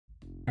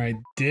Alright,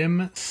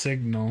 dim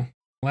signal.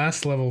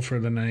 Last level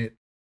for the night.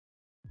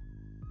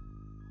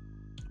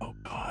 Oh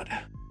god.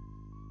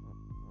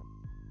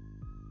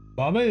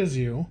 Baba is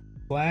you.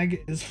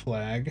 Flag is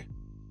flag.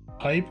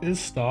 Pipe is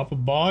stop.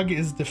 Bog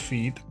is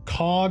defeat.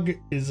 Cog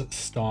is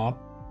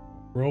stop.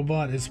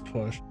 Robot is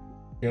push.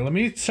 Okay, let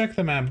me check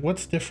the map.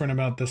 What's different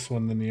about this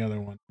one than the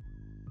other one?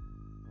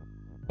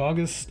 Cog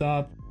is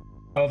stop.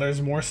 Oh, there's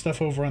more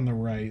stuff over on the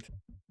right.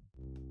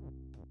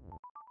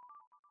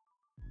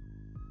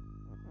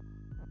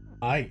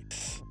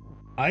 Ice.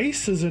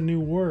 Ice is a new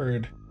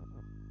word.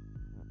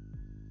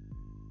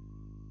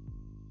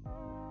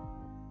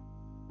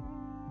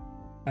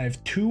 I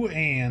have two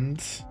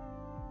ands.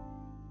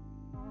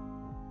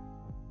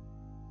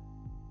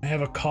 I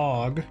have a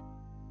cog.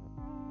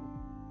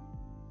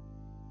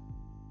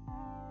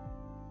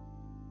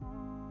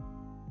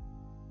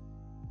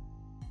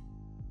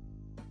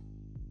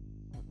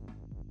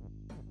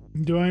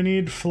 Do I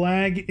need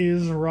flag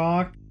is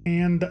rock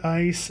and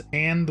ice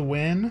and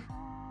win?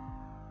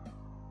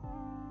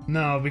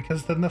 No,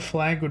 because then the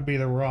flag would be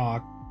the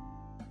rock.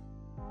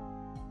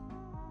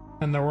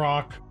 And the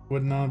rock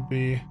would not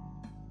be...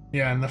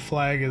 Yeah, and the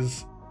flag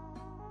is...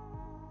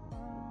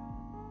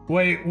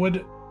 Wait,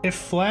 would... If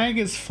flag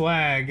is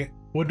flag,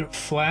 would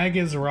flag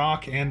is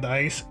rock and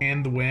ice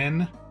and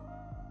win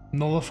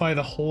nullify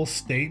the whole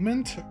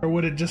statement? Or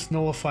would it just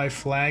nullify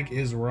flag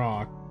is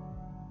rock?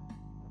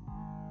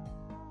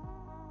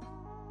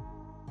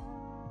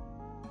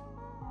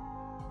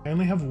 I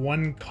only have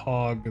one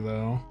cog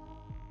though.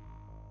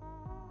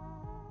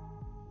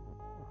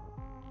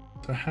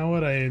 So how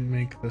would I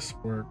make this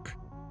work?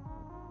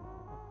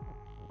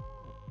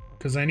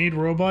 Because I need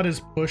robot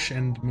is push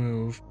and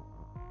move.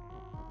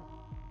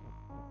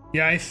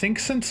 Yeah, I think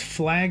since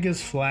flag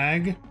is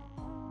flag,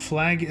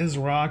 flag is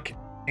rock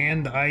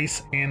and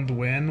ice and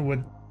win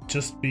would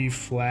just be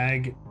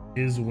flag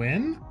is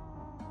win?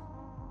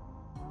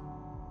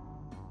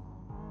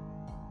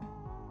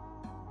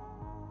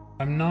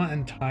 I'm not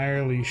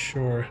entirely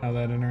sure how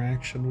that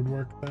interaction would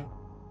work though.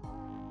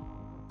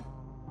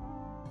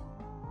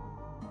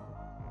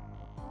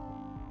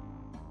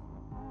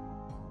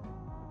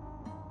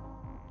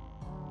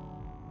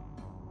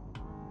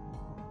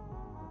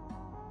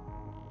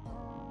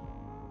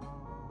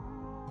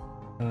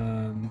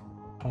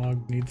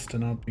 Cog needs to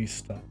not be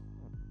stopped.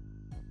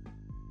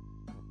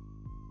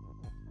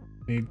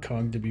 Need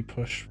cog to be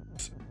pushed.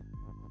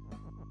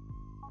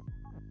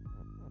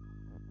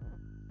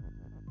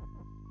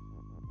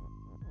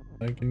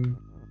 I can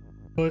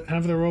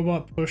have the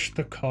robot push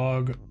the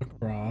cog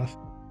across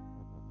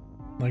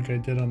like I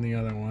did on the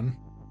other one.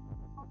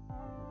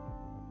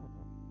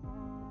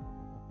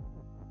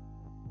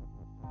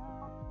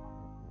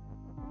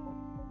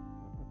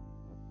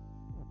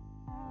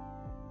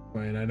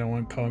 Wait, I don't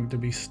want cog to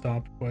be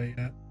stopped quite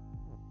yet.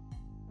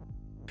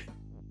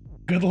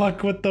 Good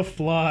luck with the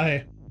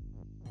fly.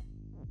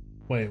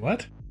 Wait,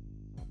 what?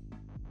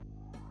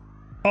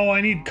 Oh, I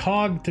need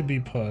cog to be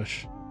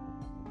pushed.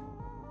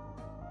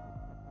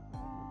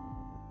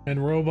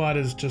 And robot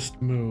is just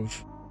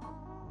move.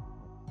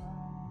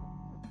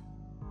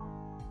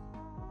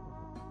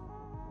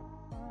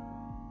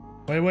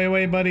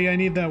 Wait, buddy, I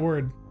need that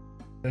word.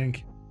 Thank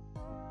you.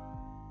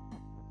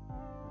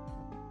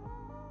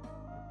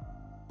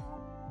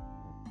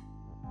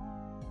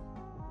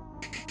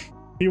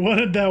 He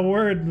wanted that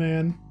word,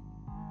 man.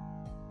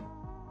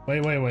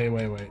 Wait.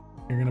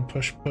 You're gonna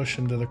push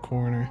into the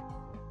corner.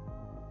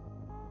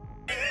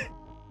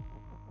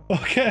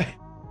 Okay.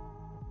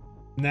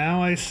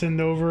 Now I send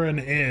over an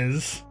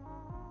is.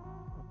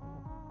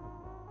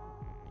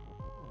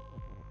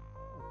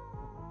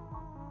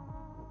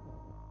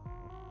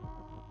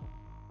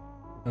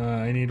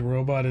 I need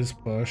robot is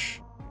push.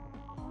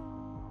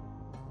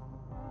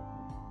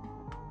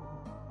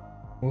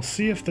 We'll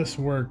see if this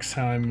works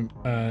how I'm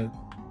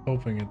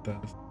hoping it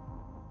does.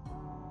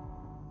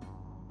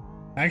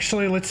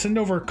 Actually, let's send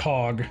over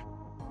cog.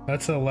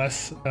 That's a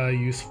less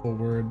useful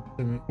word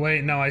to me.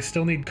 Wait, no, I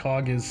still need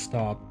cog is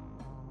stop.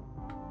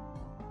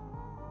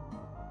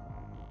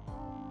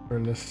 For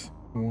this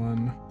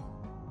one.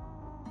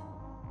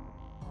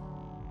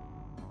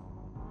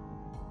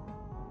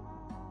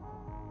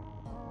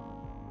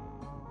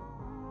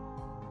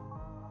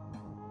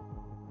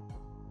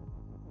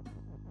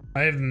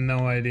 I have no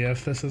idea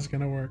if this is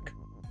gonna work.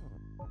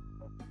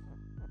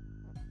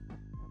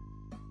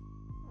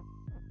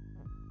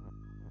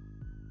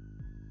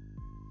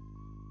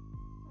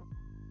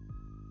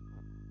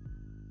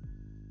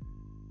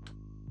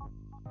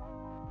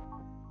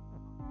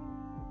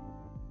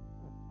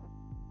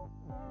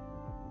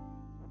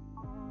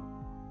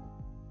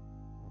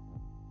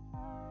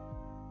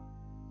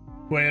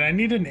 Wait, I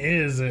need an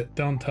is it,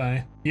 don't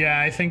I?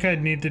 Yeah, I think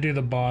I'd need to do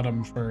the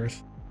bottom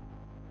first.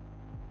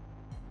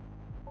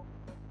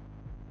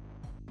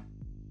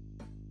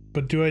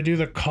 But do I do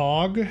the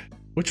cog?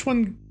 Which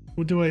one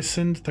do I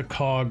send the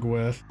cog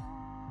with?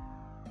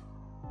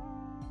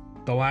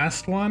 The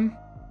last one?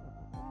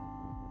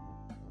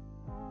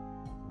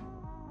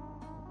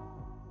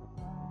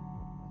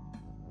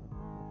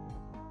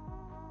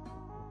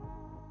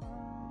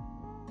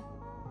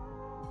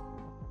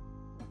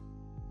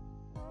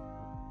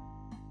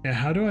 Yeah,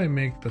 how do I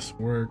make this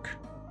work?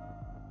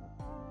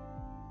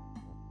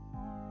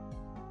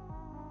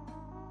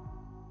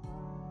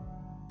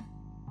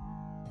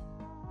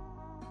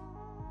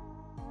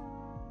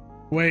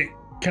 Wait,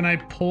 can I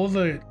pull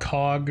the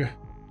cog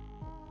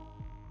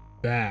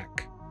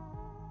back?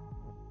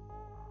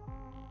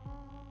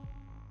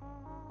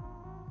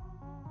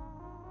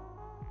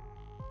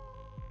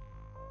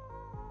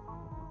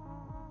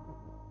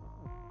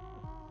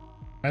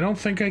 I don't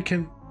think I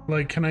can,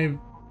 like,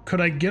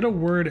 could I get a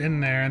word in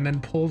there and then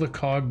pull the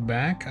cog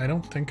back? I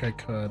don't think I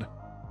could.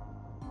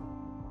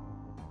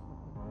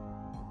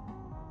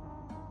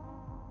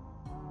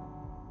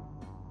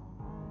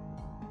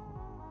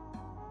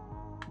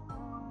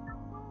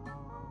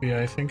 Yeah,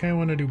 I think I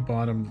want to do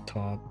bottom to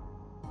top.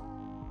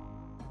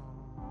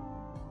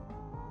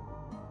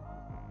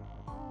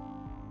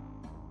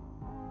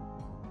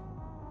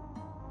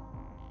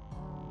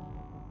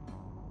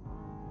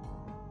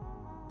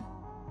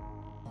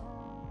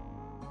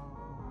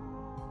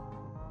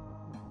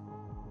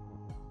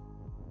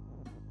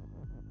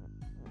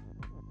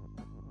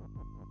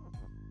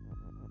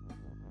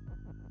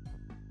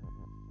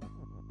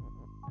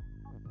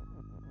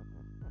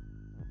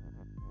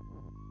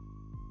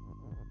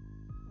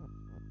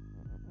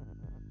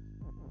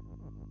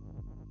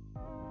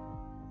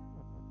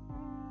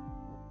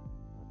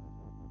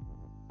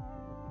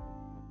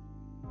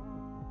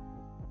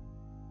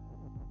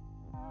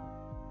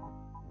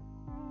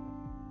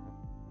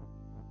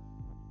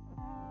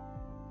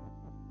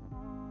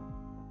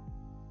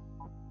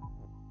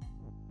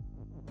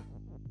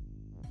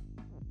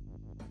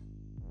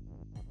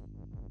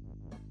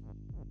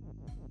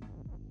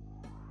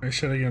 I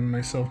should have given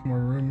myself more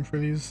room for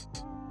these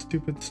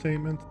stupid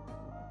statements.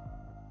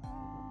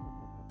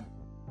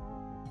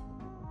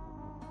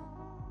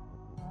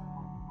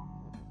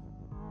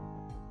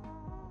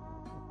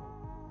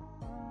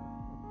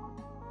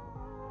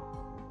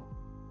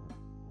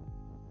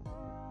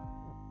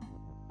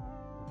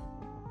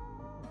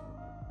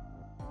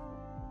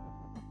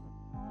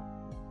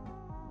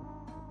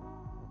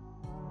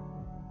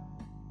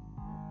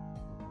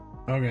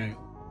 Okay,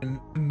 and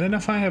then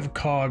if I have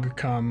cog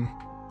come,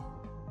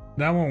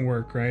 that won't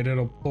work, right?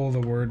 It'll pull the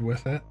word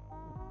with it.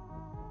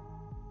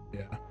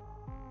 Yeah.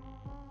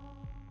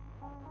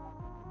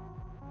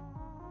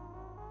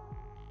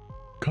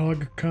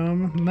 Cog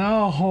come?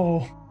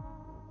 No!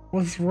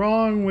 What's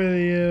wrong with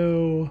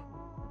you?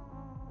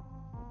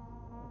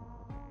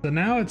 So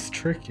now it's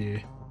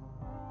tricky.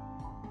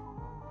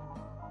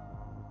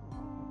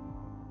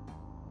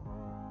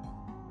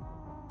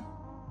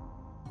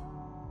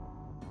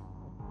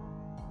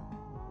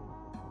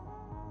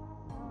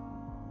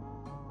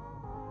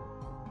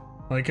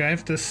 Like, I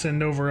have to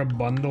send over a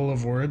bundle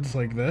of words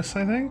like this,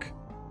 I think?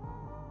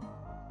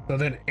 So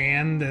that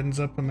and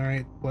ends up in the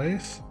right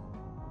place?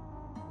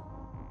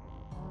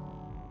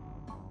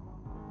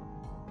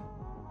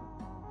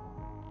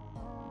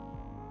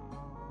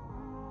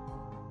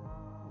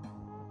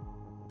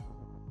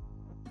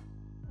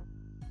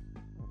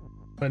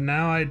 But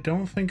now I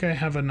don't think I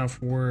have enough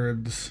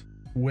words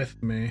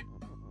with me.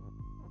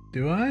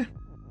 Do I?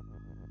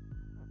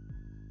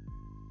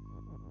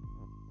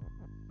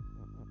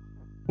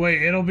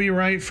 Wait, it'll be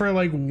right for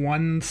like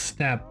one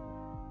step,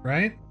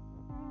 right?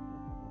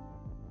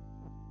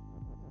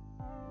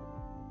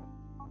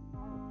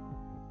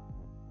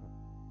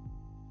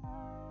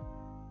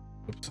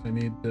 Oops, I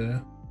need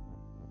to...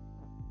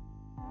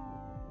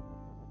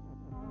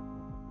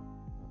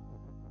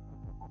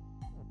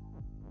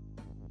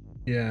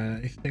 Yeah,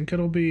 I think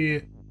it'll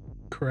be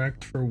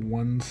correct for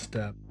one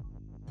step.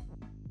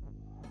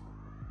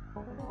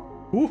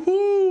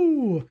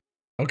 Woohoo!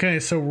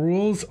 Okay, so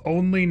rules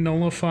only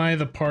nullify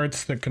the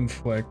parts that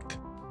conflict.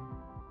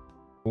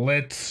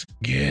 Let's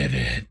get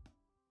it.